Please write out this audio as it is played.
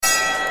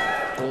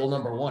rule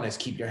number one is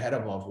keep your head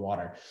above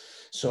water.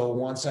 So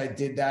once I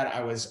did that,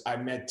 I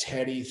met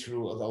Teddy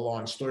through the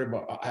long story,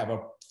 but I have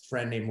a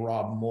friend named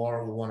Rob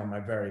Moore, who one of my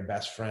very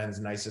best friends,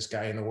 nicest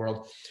guy in the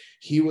world.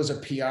 He was a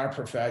PR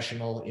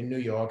professional in New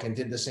York and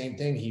did the same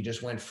thing. He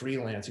just went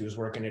freelance. He was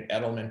working at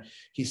Edelman.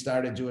 He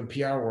started doing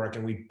PR work,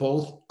 and we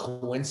both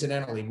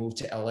coincidentally moved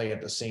to LA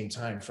at the same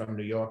time from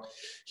New York.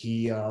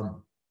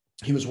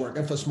 He was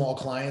working for small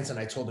clients, and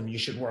I told him, you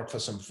should work for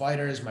some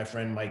fighters. My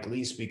friend Mike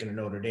Lee, speaking of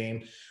Notre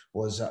Dame,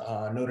 was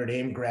a Notre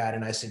Dame grad.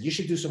 And I said, you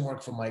should do some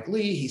work for Mike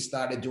Lee. He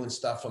started doing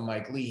stuff for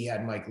Mike Lee. He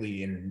had Mike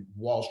Lee in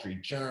Wall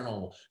Street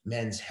Journal,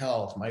 Men's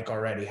Health. Mike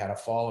already had a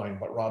following,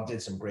 but Rob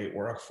did some great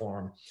work for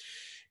him.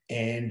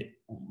 And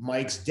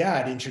Mike's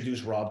dad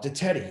introduced Rob to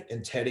Teddy,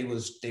 and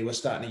they were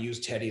starting to use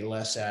Teddy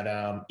less at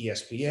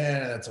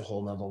ESPN. That's a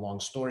whole nother long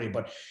story,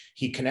 but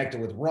he connected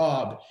with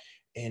Rob.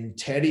 And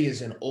Teddy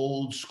is an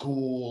old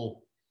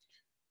school,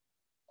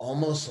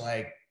 almost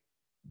like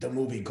the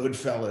movie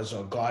Goodfellas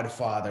or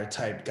Godfather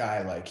type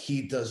guy. Like,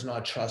 he does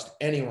not trust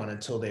anyone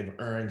until they've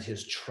earned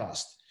his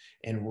trust.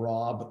 And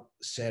Rob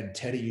said,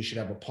 Teddy, you should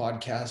have a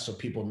podcast so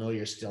people know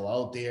you're still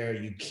out there.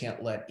 You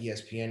can't let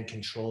ESPN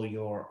control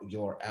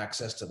your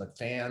access to the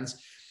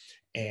fans.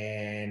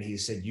 And he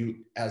said, you,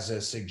 as a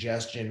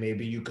suggestion,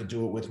 maybe you could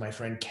do it with my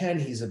friend Ken.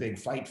 He's a big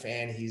fight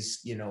fan.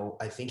 He's,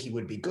 I think he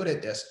would be good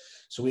at this.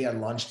 So we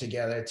had lunch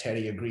together.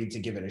 Teddy agreed to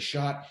give it a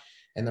shot,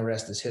 and the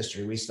rest is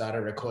history. We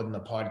started recording the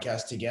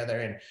podcast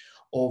together, and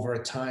over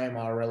time,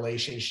 our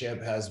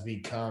relationship has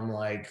become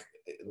like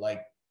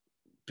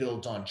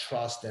built on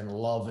trust and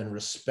love and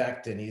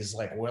respect. And he's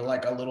like, we're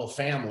like a little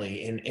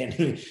family. And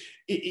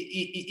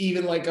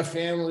even like a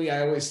family,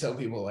 I always tell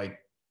people, like,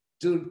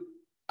 dude,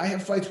 I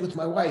have fights with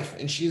my wife,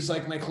 and she's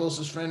like my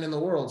closest friend in the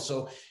world.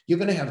 So you're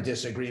going to have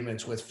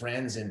disagreements with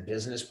friends and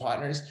business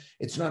partners.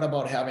 It's not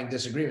about having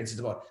disagreements. It's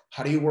about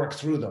how do you work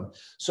through them.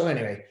 So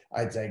anyway,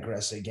 I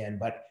digress again,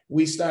 but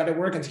we started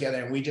working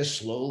together, and we just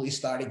slowly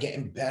started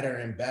getting better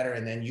and better.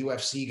 And then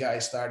UFC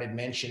guys started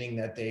mentioning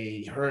that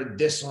they heard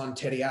this on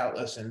Teddy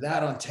Atlas and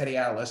that on Teddy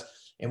Atlas.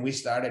 And we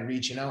started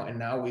reaching out, and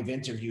now we've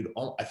interviewed,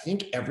 I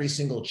think, every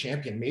single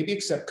champion, maybe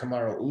except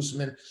Kamaru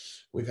Usman.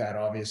 We've had,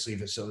 obviously,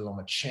 Vasily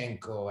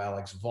Lomachenko,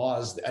 Alex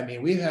Voss. I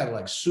mean, we've had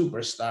like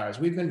superstars.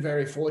 We've been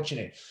very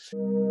fortunate.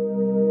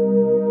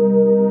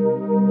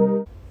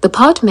 The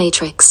Pod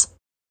Matrix.